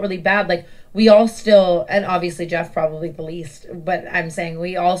 and he felt really bad, like... We all still, and obviously Jeff probably the least, but I'm saying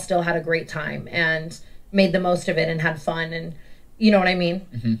we all still had a great time and made the most of it and had fun, and you know what I mean?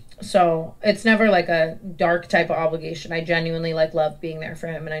 Mm-hmm. So it's never like a dark type of obligation. I genuinely like love being there for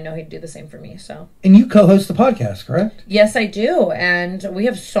him, and I know he'd do the same for me. So. And you co-host the podcast, correct? Yes, I do, and we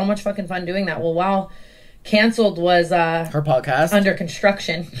have so much fucking fun doing that. Well, while Canceled was her podcast under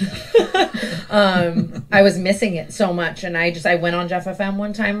construction. I was missing it so much, and I went on Jeff FM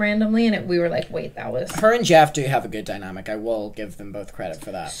one time randomly, and we were like, wait, that was... Her and Jeff do have a good dynamic. I will give them both credit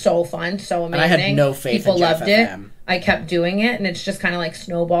for that. So fun, so amazing. And I had no faith People in Jeff loved FM. It. I kept doing it, and it's just kind of like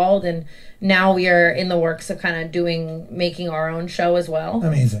snowballed, and now we are in the works of kind of making our own show as well.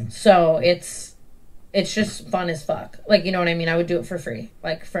 Amazing. So it's just fun as fuck. Like, you know what I mean? I would do it for free,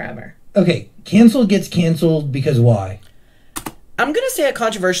 like, forever. Okay, Canceled gets canceled because why? I'm going to say a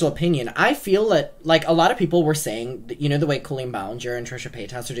controversial opinion. I feel that, like, a lot of people were saying, that, you know, the way Colleen Ballinger and Trisha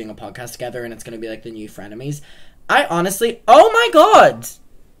Paytas are doing a podcast together and it's going to be like the new frenemies. I honestly, oh my god!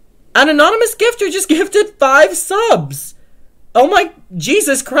 An anonymous gifter just gifted 5 subs. Oh my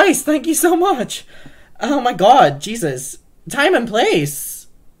Jesus Christ, thank you so much. Oh my god, Jesus. Time and place.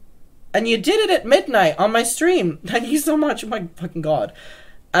 And you did it at midnight on my stream. Thank you so much. Oh my fucking god.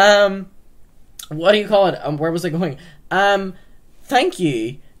 What do you call it? Where was I going? Thank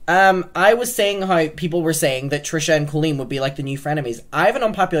you. I was saying how people were saying that Trisha and Colleen would be like the new frenemies. I have an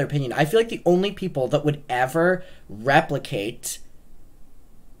unpopular opinion. I feel like the only people that would ever replicate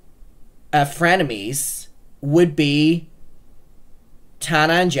frenemies would be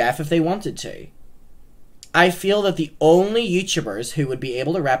Tana and Jeff if they wanted to. I feel that the only YouTubers who would be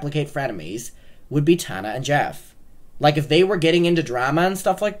able to replicate frenemies would be Tana and Jeff. Like, if they were getting into drama and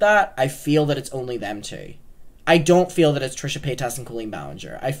stuff like that, I feel that it's only them two. I don't feel that it's Trisha Paytas and Colleen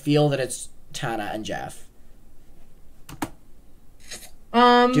Ballinger. I feel that it's Tana and Jeff.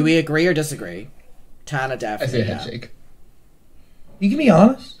 Do we agree or disagree? Tana definitely. I say headshake. You can be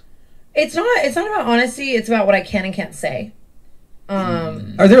honest. It's not about honesty. It's about what I can and can't say.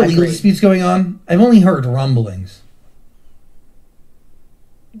 Are there legal disputes going on? I've only heard rumblings.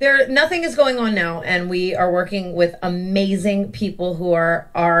 Nothing is going on now, and we are working with amazing people who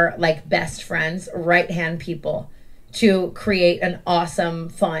are like best friends, right-hand people, to create an awesome,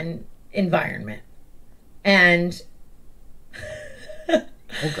 fun environment. And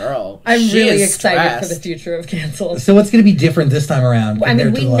oh girl, I'm really excited for the future of Cancelled. So what's going to be different this time around? I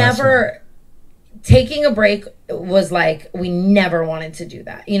mean, we never... Taking a break was like, we never wanted to do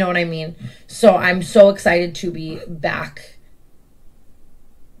that. You know what I mean? So I'm so excited to be back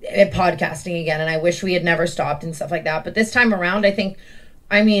at podcasting again. And I wish we had never stopped and stuff like that. But this time around,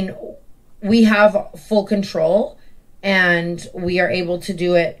 we have full control and we are able to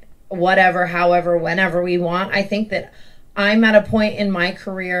do it whatever, however, whenever we want. I think that I'm at a point in my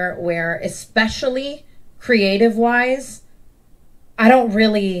career where, especially creative wise, I don't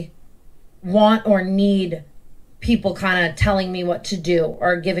really want or need people kind of telling me what to do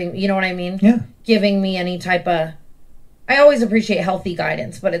or giving, you know what I mean? Yeah. Giving me any type of... I always appreciate healthy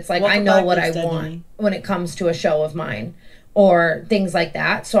guidance, but it's like, I know what I want when it comes to a show of mine or things like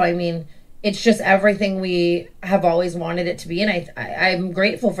that. So, I mean, it's just everything we have always wanted it to be. And I'm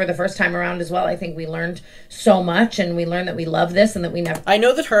grateful for the first time around as well. I think we learned so much and we learned that we love this and that we never... I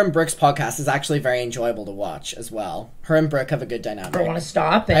know that her and Brooke's podcast is actually very enjoyable to watch as well. Her and Brooke have a good dynamic. I want to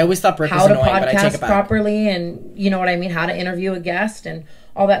stop. And I always thought Brooke was annoying, but I take it back. How to podcast properly and, you know what I mean, how to interview a guest and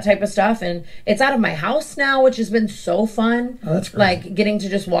all that type of stuff. And it's out of my house now, which has been so fun. Oh, that's great. Like getting to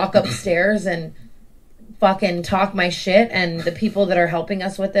just walk upstairs and fucking talk my shit, and the people that are helping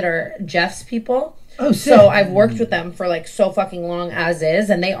us with it are Jeff's people. Oh, sick. So I've worked with them for like so fucking long as is,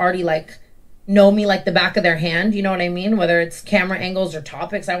 and they already like know me like the back of their hand, you know what I mean? Whether it's camera angles or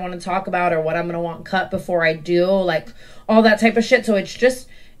topics I want to talk about or what I'm going to want cut before I do, like all that type of shit. So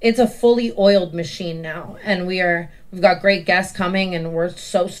it's a fully oiled machine now, and we've got great guests coming, and we're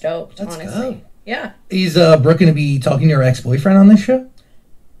so stoked. Let's honestly. Go. Yeah. Is Brooke going to be talking to her ex-boyfriend on this show?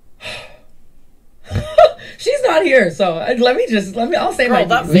 She's not here, so I'll say my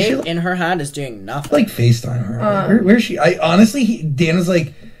that vape in her hand is doing nothing. Like FaceTime her. Where's she? Dan was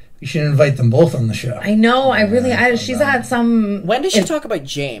like, we should invite them both on the show. I know. She's had some... When does she talk about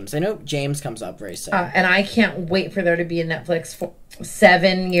James? I know James comes up very soon. And I can't wait for there to be a Netflix for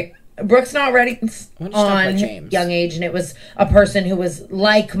 7 years. Brooke's not ready on young age, and it was a person who was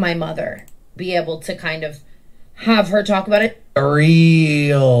like my mother. Be able to kind of have her talk about it. A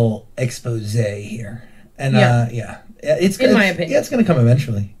real expose here. And it's in my opinion, it's going to come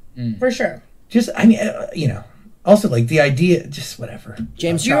eventually, for sure. Just also like the idea, just whatever.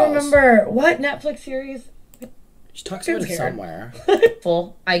 James Do you remember what Netflix series? She talks about it somewhere.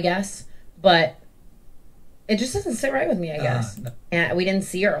 Full, I guess, but it just doesn't sit right with me. I guess, no. And we didn't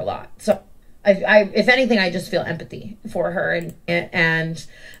see her a lot, so I if anything, I just feel empathy for her, and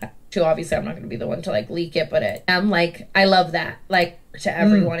obviously I'm not going to be the one to like leak it, but I'm like, I love that, like, to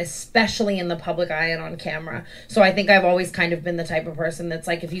everyone, especially in the public eye and on camera. So I think I've always kind of been the type of person that's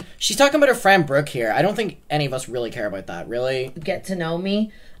like, she's talking about her friend Brooke here. I don't think any of us really care about that, really. Get to know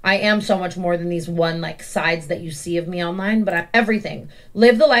me. I am so much more than these one like sides that you see of me online, but I'm everything.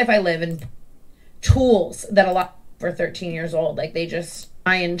 Live the life I live, and tools that a lot for 13 years old, like they just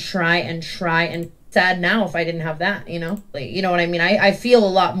try and sad now if I didn't have that, you know? Like, you know what I mean? I feel a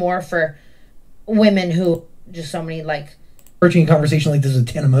lot more for women who just so many like... Approaching a conversation like this with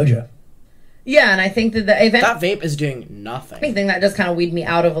Tana Mongeau. Yeah, and I think that the event... That vape is doing nothing. Anything that does kind of weed me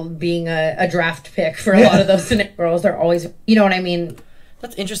out of being a draft pick for a lot of those girls. They're always... You know what I mean?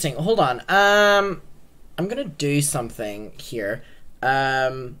 That's interesting. Hold on. I'm gonna do something here.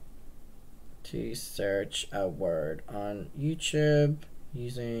 To search a word on YouTube.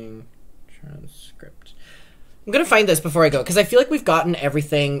 Using transcript. I'm gonna find this before I go, because I feel like we've gotten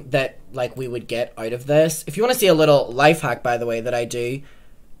everything that, like, we would get out of this. If you want to see a little life hack, by the way, that I do,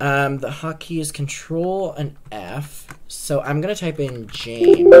 the hotkey is Control and F. So I'm gonna type in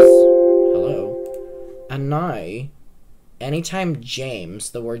James. Hello. And now, anytime James,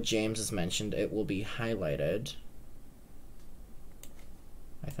 the word James is mentioned, it will be highlighted.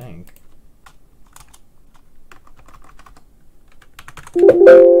 I think.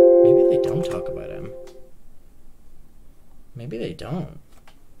 Maybe they don't talk about him. Maybe they don't.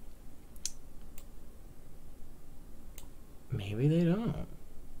 Maybe they don't.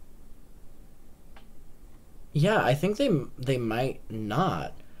 Yeah, I think they might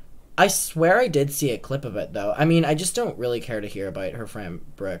not. I swear I did see a clip of it, though. I mean, I just don't really care to hear about her friend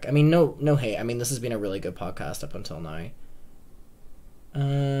Brooke. I mean, no hate. I mean, this has been a really good podcast up until now.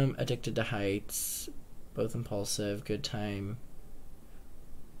 Addicted to heights. Both impulsive. Good time.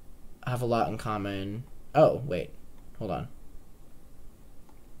 Have a lot in common. Oh, wait. Hold on.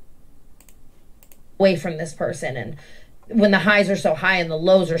 Away from this person, and when the highs are so high and the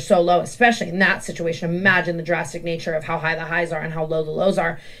lows are so low, especially in that situation, imagine the drastic nature of how high the highs are and how low the lows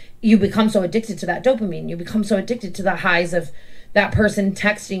are. You become so addicted to that dopamine. You become so addicted to the highs of that person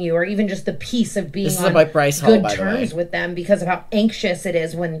texting you, or even just the peace of being on good terms with them, because of how anxious it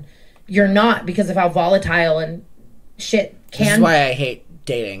is when you're not, because of how volatile and shit can. This is why I hate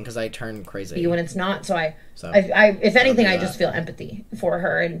dating, because I turn crazy when it's not. So I if anything, I just feel empathy for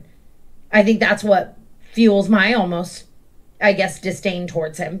her, and I think that's what fuels my almost, I guess, disdain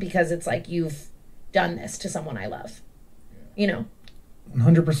towards him, because it's like, you've done this to someone I love, you know.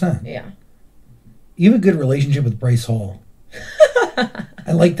 100%. Yeah. You have a good relationship with Bryce Hall.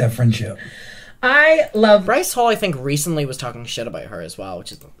 I like that friendship. I love Bryce Hall. I think recently was talking shit about her as well,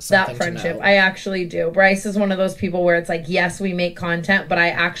 which is something that friendship. To know. I actually do. Bryce is one of those people where it's like, yes, we make content, but I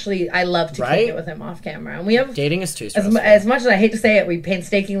love to kick it with him off camera, and we have dating is too stressful. As much as I hate to say it, we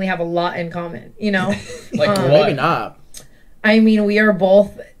painstakingly have a lot in common. You know, like maybe not. I mean, we are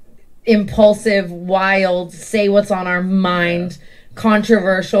both impulsive, wild, say what's on our mind. Yeah.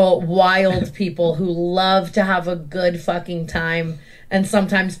 Controversial, wild people who love to have a good fucking time and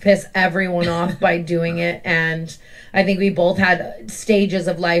sometimes piss everyone off by doing it. And I think we both had stages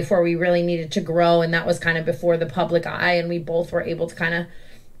of life where we really needed to grow, and that was kind of before the public eye, and we both were able to kind of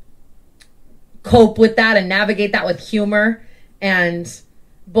cope with that and navigate that with humor, and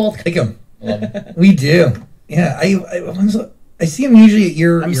both like him. We do. Yeah, I see him usually at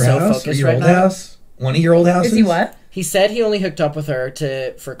your house or your old house. One of your old houses. Is he what? He said he only hooked up with her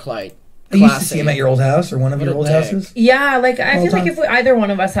for clout. I used to see him at your old house or one of your old houses. Yeah, like I feel like if either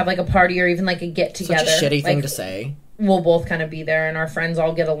one of us have like a party or even like a get together, such a shitty thing to say. We'll both kind of be there, and our friends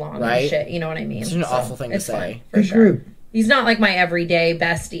all get along, right? And shit. You know what I mean? It's an awful thing to say. For sure. He's not like my everyday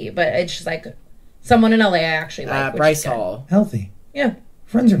bestie, but it's just like someone in LA I actually like. Bryce Hall, healthy. Yeah,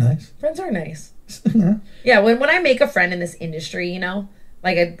 friends are nice. Friends are nice. Yeah, when I make a friend in this industry, you know,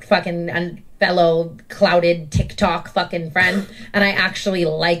 like a fucking fellow clouded TikTok fucking friend, and I actually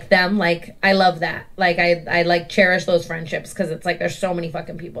like them, like I love that. Like I like cherish those friendships, because it's like there's so many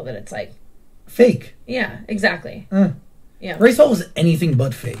fucking people that it's like fake. Yeah, exactly. Yeah, Bryce Hall is anything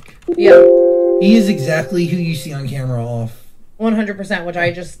but fake. Yeah, he is exactly who you see on camera off. 100%,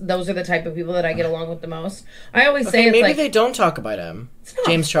 which those are the type of people that I get along with the most. I always say it's maybe like, they don't talk about him.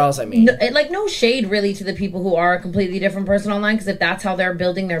 James Charles, I mean. No shade really to the people who are a completely different person online, because if that's how they're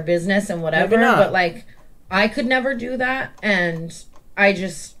building their business and whatever, but like, I could never do that, and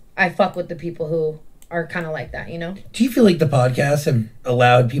I fuck with the people who are kind of like that, you know? Do you feel like the podcasts have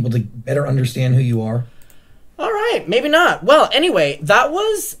allowed people to better understand who you are? All right, maybe not. Well, anyway, that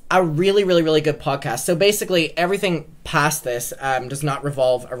was a really, really, really good podcast. So basically, everything past this does not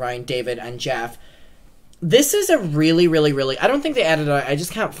revolve around David and Jeff. This is a really, really, really... I don't think they added it. I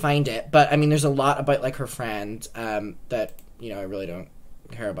just can't find it. But, I mean, there's a lot about, like, her friend that, you know, I really don't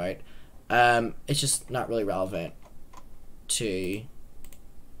care about. It's just not really relevant to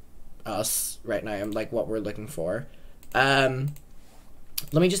us right now, like, what we're looking for. Let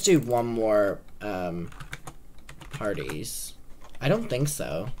me just do one more... parties. I don't think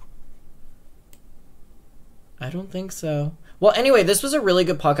so. Well, anyway, this was a really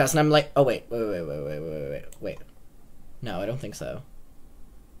good podcast, and I'm like, oh, wait. No, I don't think so.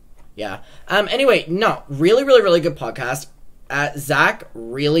 Yeah. Anyway, no, really, really, really good podcast. Zach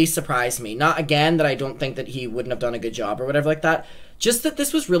really surprised me. Not, again, that I don't think that he wouldn't have done a good job or whatever like that. Just that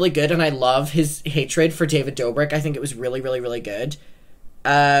this was really good, and I love his hatred for David Dobrik. I think it was really, really, really good.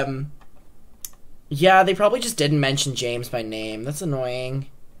 Yeah, they probably just didn't mention James by name. That's annoying.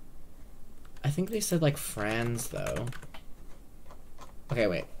 I think they said, like, friends, though. Okay,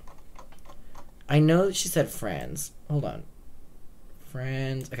 wait. I know that she said friends. Hold on.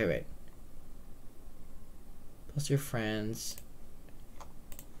 Friends. Okay, wait. Post your friends.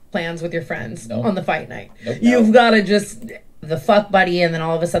 Plans with your friends Nope. on the fight night. Nope. You've got to just the fuck buddy, and then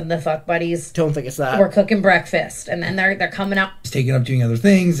all of a sudden the fuck buddies Don't think it's that. we're cooking breakfast, and then they're coming out. Just taking up doing other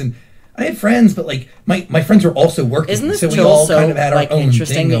things, and I had friends, but like my friends were also working, Isn't this so we still all so kind of had our like own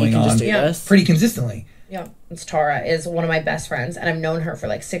interesting thing that you going can on just do Yeah. this? pretty consistently. Yeah, it's Tara is one of my best friends, and I've known her for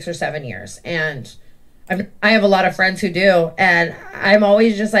like 6 or 7 years, and I have a lot of friends who do, and I'm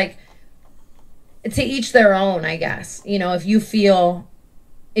always just like, to each their own, I guess. You know, if you feel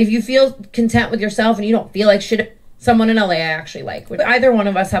content with yourself and you don't feel like shit. Someone in LA I actually like. Would either one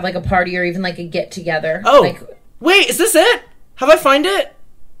of us have like a party or even like a get together? Oh, like, wait, is this it? Have I find it?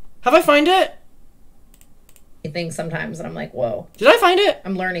 things sometimes, and I'm like, whoa. Did I find it?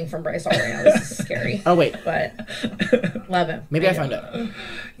 I'm learning from Bryce all right now. This is scary. Oh, wait. But love him. Maybe I found it.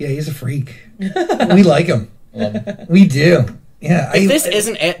 Yeah, he's a freak. We like him. Love him. We do. Yeah. If this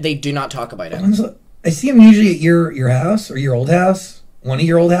isn't it, they do not talk about him. I see him usually at your house or your old house. One of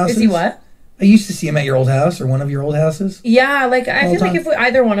your old houses. Is he what? I used to see him at your old house or one of your old houses. Yeah, like I All feel the like time. if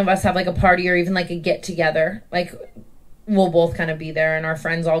either one of us have like a party or even like a get together, like we'll both kind of be there and our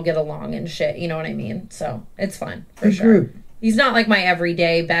friends all get along and shit. You know what I mean? So it's fun for Good sure. group. He's not like my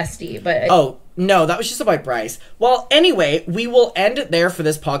everyday bestie, but Oh, no, that was just about Bryce. Well, anyway, we will end it there for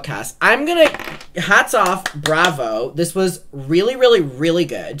this podcast. I'm gonna hats off, bravo. This was really, really, really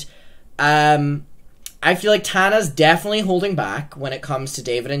good. I feel like Tana's definitely holding back when it comes to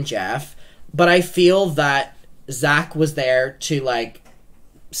David and Jeff, but I feel that Zach was there to like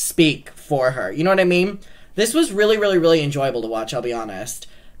speak for her. You know what I mean? This was really, really, really enjoyable to watch, I'll be honest.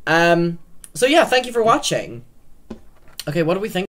 So yeah, thank you for watching. Okay, what do we think?